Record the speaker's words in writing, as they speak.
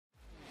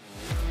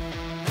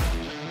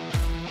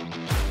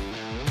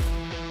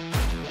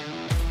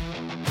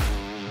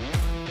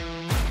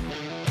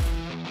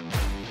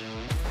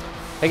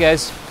Hey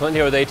guys, Clint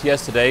here with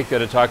ATS today.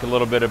 Going to talk a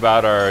little bit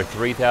about our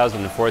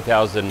 3000 and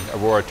 4000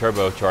 Aurora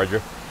turbocharger.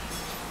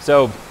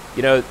 So,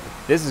 you know,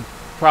 this is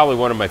probably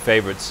one of my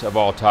favorites of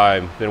all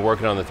time. Been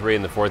working on the 3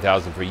 and the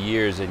 4000 for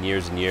years and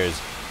years and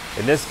years.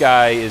 And this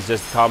guy is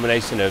just a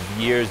combination of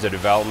years of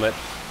development,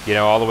 you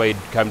know, all the way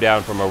come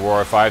down from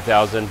Aurora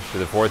 5000 to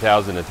the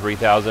 4000 and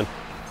 3000.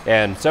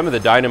 And some of the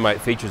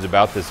dynamite features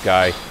about this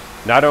guy,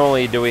 not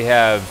only do we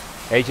have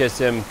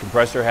HSM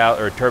compressor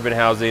or turbine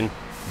housing,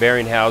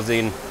 bearing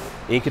housing,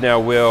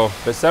 Inconel wheel,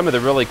 but some of the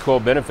really cool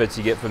benefits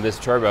you get from this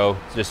turbo,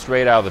 just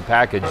straight out of the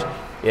package,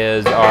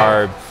 is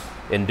our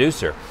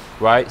inducer,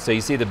 right? So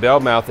you see the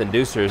bellmouth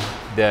inducer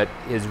that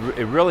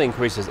it really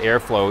increases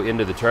airflow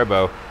into the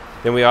turbo.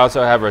 Then we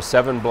also have our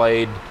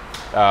 7-blade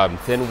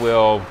thin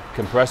wheel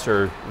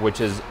compressor, which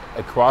is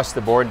across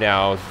the board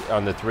now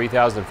on the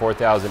 3000,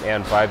 4000,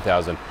 and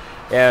 5000.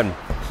 And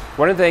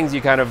one of the things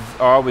you kind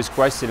of are always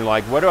questioning,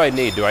 like, what do I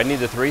need? Do I need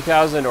the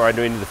 3000 or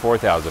do I need the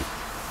 4000?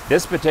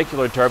 This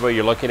particular turbo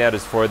you're looking at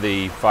is for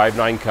the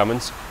 5.9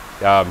 Cummins,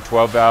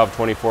 12 valve,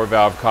 24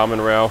 valve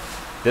common rail.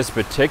 This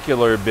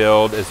particular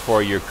build is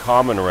for your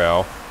common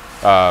rail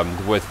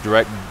with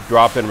direct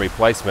drop-in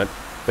replacement.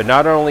 But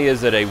not only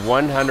is it a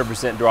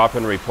 100%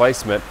 drop-in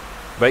replacement,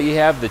 but you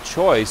have the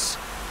choice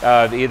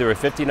of either a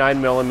 59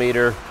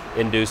 millimeter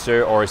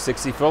inducer or a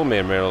 60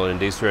 millimeter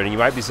inducer. And you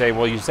might be saying,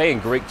 well, you're saying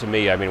Greek to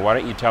me. I mean, why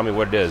don't you tell me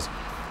what it is?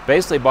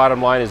 Basically,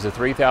 bottom line is the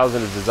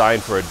 3000 is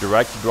designed for a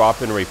direct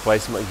drop-in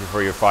replacement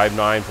for your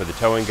 5.9, for the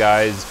towing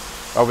guys,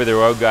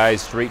 over-the-road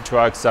guys, street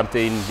trucks,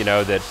 something, you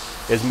know, that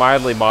is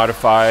mildly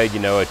modified,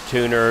 you know, a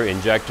tuner,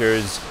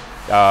 injectors,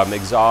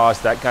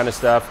 exhaust, that kind of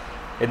stuff.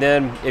 And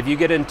then if you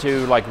get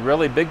into like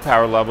really big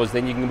power levels,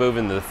 then you can move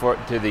into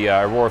the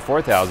Aurora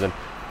 4000.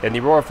 And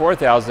the Aurora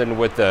 4000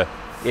 with the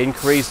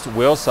increased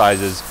wheel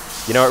sizes,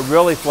 you know, it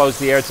really flows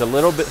the air. It's a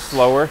little bit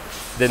slower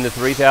than the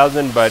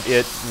 3000, but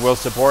it will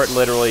support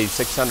literally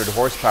 600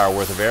 horsepower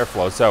worth of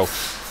airflow. So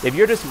if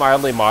you're just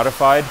mildly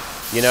modified,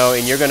 you know,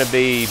 and you're going to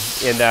be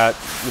in that,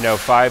 you know,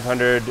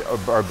 500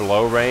 or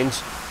below range,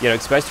 you know,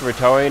 especially for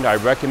towing, I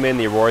recommend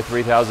the Aurora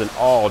 3000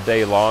 all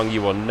day long.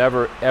 You will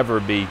never ever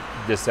be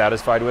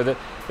dissatisfied with it.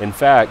 In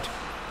fact,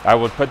 I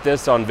will put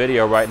this on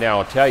video right now.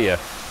 I'll tell you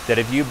that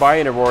if you buy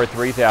an Aurora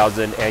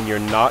 3000 and you're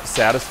not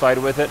satisfied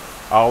with it,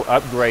 I'll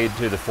upgrade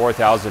to the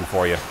 4000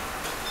 for you.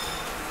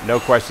 No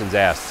questions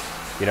asked.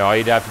 You know, all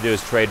you'd have to do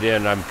is trade it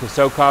in. I'm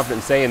so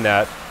confident saying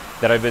that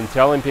I've been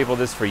telling people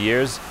this for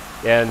years.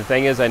 And the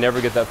thing is, I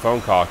never get that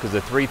phone call because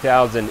the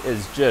 3000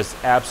 is just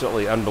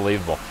absolutely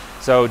unbelievable.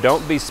 So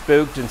don't be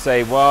spooked and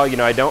say, well, you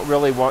know, I don't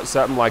really want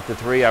something like the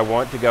 3. I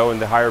want to go in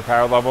the higher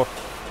power level.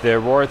 The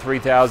Aurora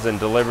 3000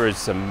 delivers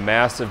some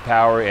massive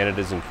power and it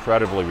is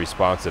incredibly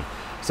responsive.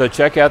 So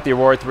check out the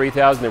Aurora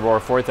 3000, the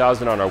Aurora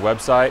 4000 on our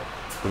website.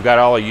 We've got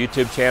all our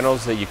YouTube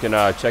channels that you can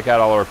check out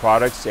all our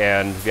products.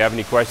 And if you have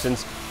any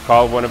questions,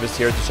 call one of us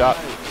here at the shop.